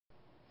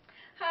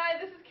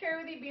this is Carrie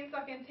with the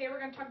Beanstalk, and today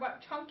we're going to talk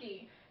about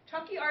Trunki.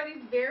 Trunki are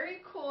these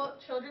very cool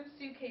children's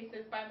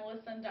suitcases by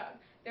Melissa and Doug.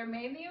 They're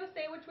made in the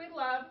USA, which we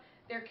love.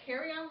 They're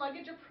carry-on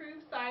luggage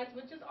approved size,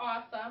 which is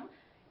awesome.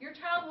 Your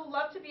child will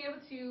love to be able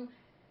to,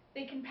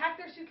 they can pack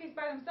their suitcase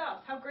by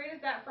themselves. How great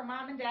is that for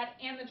mom and dad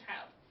and the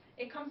child?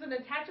 It comes in a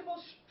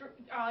detachable,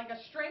 like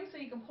a string, so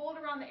you can pull it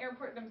around the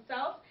airport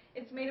themselves.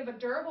 It's made of a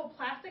durable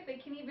plastic.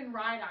 They can even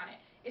ride on it.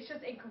 It's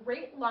just a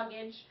great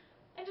luggage.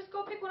 And just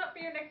go pick one up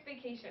for your next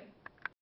vacation.